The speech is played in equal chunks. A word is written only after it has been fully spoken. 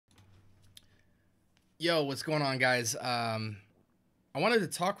Yo, what's going on, guys? I wanted to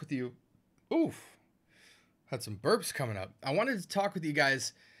talk with you. Oof, had some burps coming up. I wanted to talk with you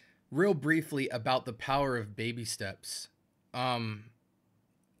guys real briefly about the power of baby steps. Um,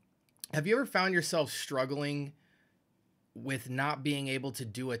 have you ever found yourself struggling with not being able to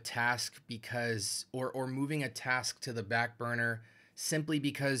do a task because, or moving a task to the back burner simply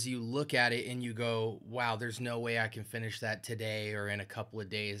because you look at it and you go, wow, there's no way I can finish that today or in a couple of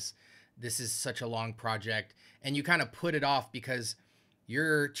days. This is such a long project. And you kind of put it off because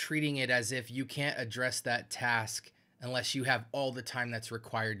you're treating it as if you can't address that task unless you have all the time that's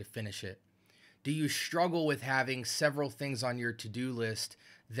required to finish it. Do you struggle with having several things on your to-do list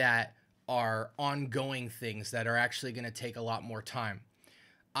that are ongoing things that are actually going to take a lot more time?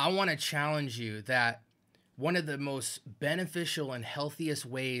 I want to challenge you that one of the most beneficial and healthiest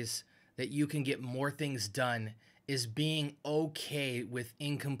ways that you can get more things done is being okay with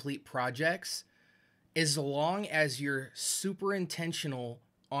incomplete projects, as long as you're super intentional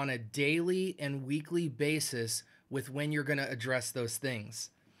on a daily and weekly basis with when you're going to address those things.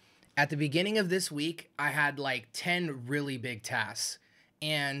 At the beginning of this week, I had like 10 really big tasks.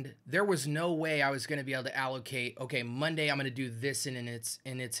 And there was no way I was going to be able to allocate, okay, Monday I'm going to do this in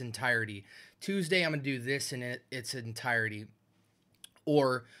its entirety. Tuesday I'm going to do this in its entirety.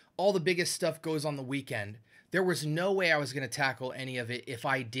 Or all the biggest stuff goes on the weekend. There was no way I was going to tackle any of it if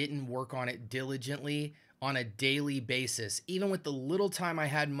I didn't work on it diligently on a daily basis. Even with the little time I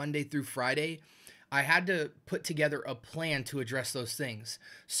had Monday through Friday, I had to put together a plan to address those things.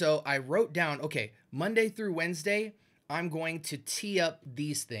 So I wrote down, okay, Monday through Wednesday, I'm going to tee up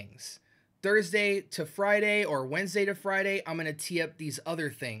these things. Thursday to Friday or Wednesday to Friday, I'm going to tee up these other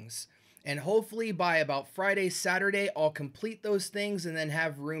things. And hopefully by about Friday, Saturday, I'll complete those things and then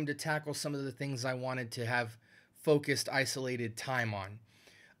have room to tackle some of the things I wanted to have focused, isolated time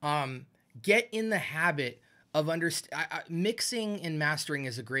on. Get in the habit of mixing and mastering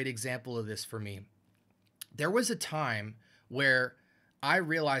is a great example of this for me. There was a time where I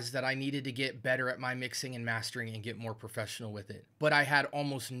realized that I needed to get better at my mixing and mastering and get more professional with it. But I had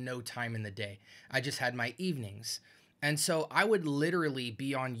almost no time in the day. I just had my evenings. And so I would literally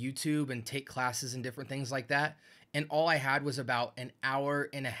be on YouTube and take classes and different things like that. And all I had was about an hour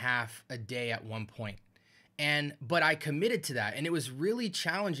and a half a day at one point. But I committed to that. And it was really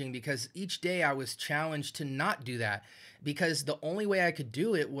challenging because each day I was challenged to not do that, because the only way I could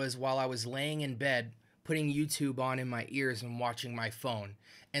do it was while I was laying in bed, putting YouTube on in my ears and watching my phone.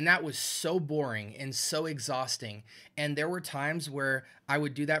 And that was so boring and so exhausting. And there were times where I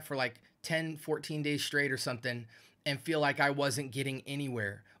would do that for like 10, 14 days straight or something and feel like I wasn't getting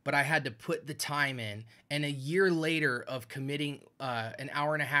anywhere, but I had to put the time in. And a year later of committing an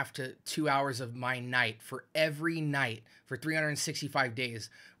hour and a half to 2 hours of my night for every night for 365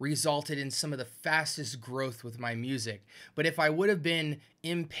 days resulted in some of the fastest growth with my music. But if I would have been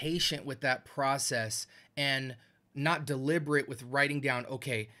impatient with that process and not deliberate with writing down,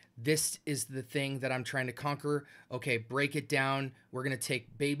 okay, this is the thing that I'm trying to conquer. Okay, break it down. We're going to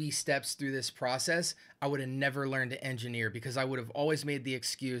take baby steps through this process. I would have never learned to engineer because I would have always made the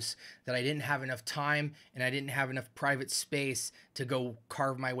excuse that I didn't have enough time and I didn't have enough private space to go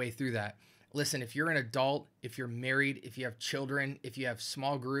carve my way through that. Listen, if you're an adult, if you're married, if you have children, if you have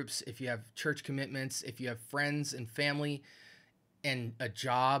small groups, if you have church commitments, if you have friends and family and a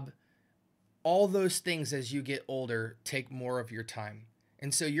job, all those things as you get older take more of your time.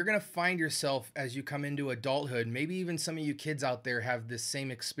 And so you're going to find yourself as you come into adulthood, maybe even some of you kids out there have this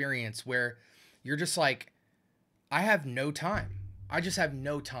same experience where you're just like, I have no time. I just have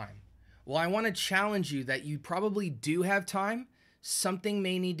no time. Well, I want to challenge you that you probably do have time. Something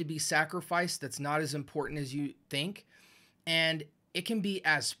may need to be sacrificed that's not as important as you think. And it can be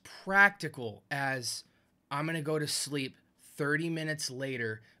as practical as I'm going to go to sleep 30 minutes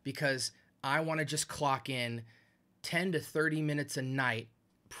later because I want to just clock in 10 to 30 minutes a night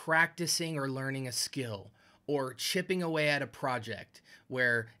practicing or learning a skill or chipping away at a project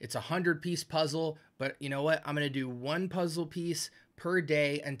where it's 100-piece puzzle, but you know what? I'm going to do one puzzle piece per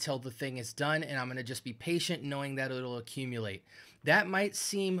day until the thing is done, and I'm going to just be patient knowing that it'll accumulate. That might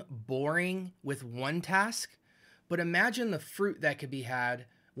seem boring with one task, but imagine the fruit that could be had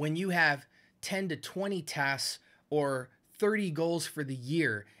when you have 10 to 20 tasks or 30 goals for the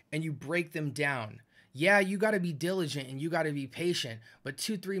year and you break them down. Yeah, you got to be diligent and you got to be patient, but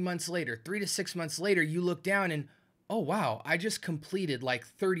 2-3 months later, 3 to 6 months later, you look down and, oh wow, I just completed like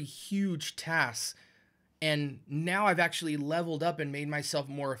 30 huge tasks And now I've actually leveled up and made myself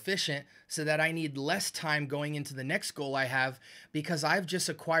more efficient so that I need less time going into the next goal I have, because I've just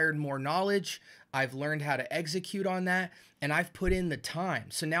acquired more knowledge. I've learned how to execute on that, and I've put in the time.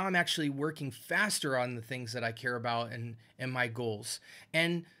 So now I'm actually working faster on the things that I care about and my goals.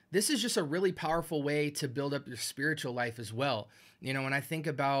 And this is just a really powerful way to build up your spiritual life as well. You know, when I think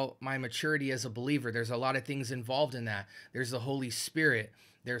about my maturity as a believer, there's a lot of things involved in that. There's the Holy Spirit,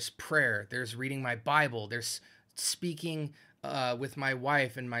 there's prayer, there's reading my Bible, there's speaking with my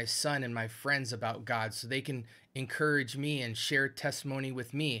wife and my son and my friends about God so they can encourage me and share testimony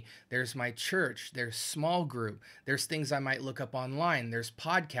with me. There's my church, there's small group, there's things I might look up online, there's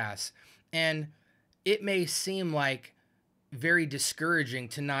podcasts. And it may seem like very discouraging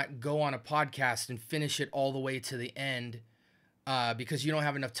to not go on a podcast and finish it all the way to the end because you don't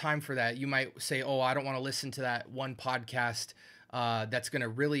have enough time for that. You might say, oh, I don't want to listen to that one podcast that's going to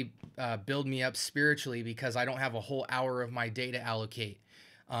really build me up spiritually because I don't have a whole hour of my day to allocate.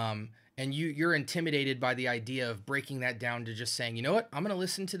 And you're intimidated by the idea of breaking that down to just saying, you know what, I'm going to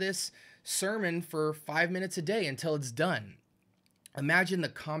listen to this sermon for 5 minutes a day until it's done. Imagine the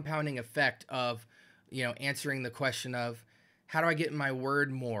compounding effect of, you know, answering the question of, how do I get in my word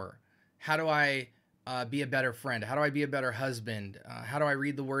more? How do I be a better friend? How do I be a better husband? How do I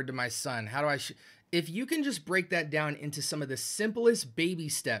read the word to my son? How do I... If you can just break that down into some of the simplest baby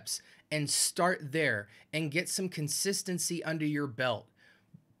steps and start there and get some consistency under your belt,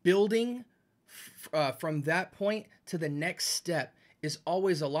 building from that point to the next step is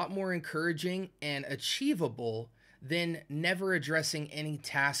always a lot more encouraging and achievable than never addressing any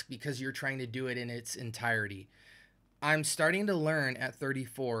task because you're trying to do it in its entirety. I'm starting to learn at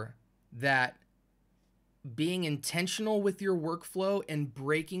 34 that being intentional with your workflow and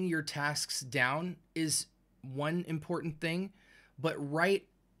breaking your tasks down is one important thing. But right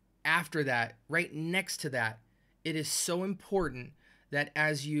after that, right next to that, it is so important that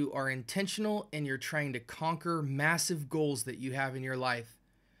as you are intentional and you're trying to conquer massive goals that you have in your life,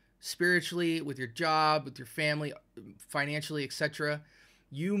 spiritually, with your job, with your family, financially, etc.,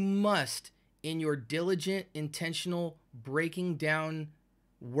 you must, in your diligent, intentional breaking down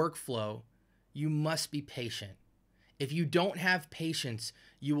workflow, you must be patient. If you don't have patience,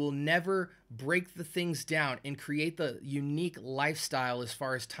 you will never break the things down and create the unique lifestyle as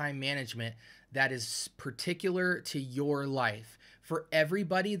far as time management that is particular to your life. For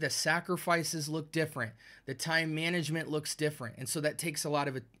everybody, the sacrifices look different. The time management looks different. And so that takes a lot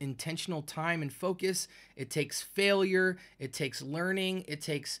of intentional time and focus. It takes failure. It takes learning. It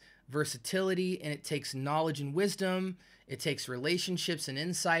takes versatility, and it takes knowledge and wisdom. It takes relationships and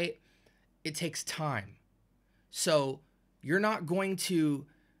insight. It takes time. So you're not going to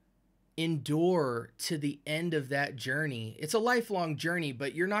endure to the end of that journey. It's a lifelong journey,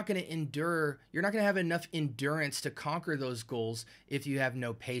 but you're not going to endure. You're not going to have enough endurance to conquer those goals if you have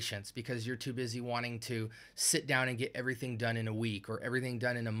no patience, because you're too busy wanting to sit down and get everything done in a week or everything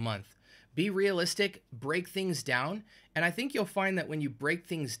done in a month. Be realistic, break things down. And I think you'll find that when you break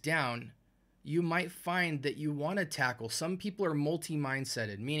things down, you might find that you want to tackle. Some people are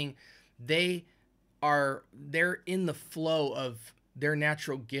multi-mindseted, meaning they're in the flow of their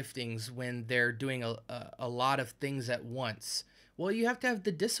natural giftings when they're doing a lot of things at once. Well, you have to have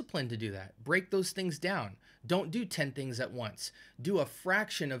the discipline to do that. Break those things down. Don't do 10 things at once. Do a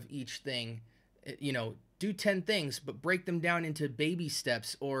fraction of each thing. You know, do 10 things, but break them down into baby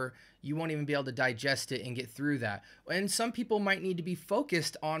steps, or you won't even be able to digest it and get through that. And some people might need to be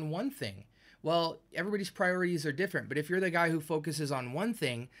focused on one thing. Well, everybody's priorities are different, but if you're the guy who focuses on one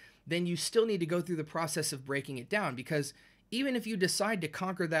thing, then you still need to go through the process of breaking it down, because even if you decide to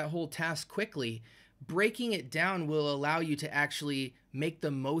conquer that whole task quickly, breaking it down will allow you to actually make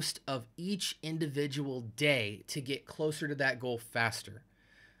the most of each individual day to get closer to that goal faster.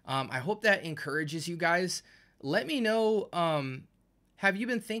 I hope that encourages you guys. Let me know, have you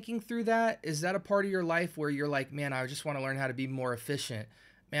been thinking through that? Is that a part of your life where you're like, man, I just want to learn how to be more efficient?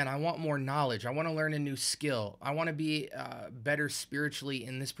 Man, I want more knowledge. I want to learn a new skill. I want to be better spiritually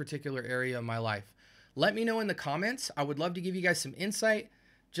in this particular area of my life. Let me know in the comments. I would love to give you guys some insight,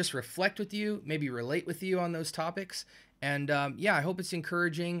 just reflect with you, maybe relate with you on those topics. And yeah, I hope it's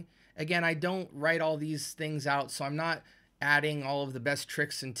encouraging. Again, I don't write all these things out, so I'm not adding all of the best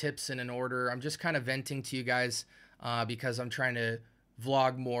tricks and tips in an order. I'm just kind of venting to you guys because I'm trying to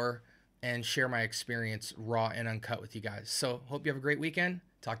vlog more and share my experience raw and uncut with you guys. So hope you have a great weekend.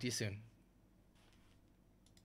 Talk to you soon.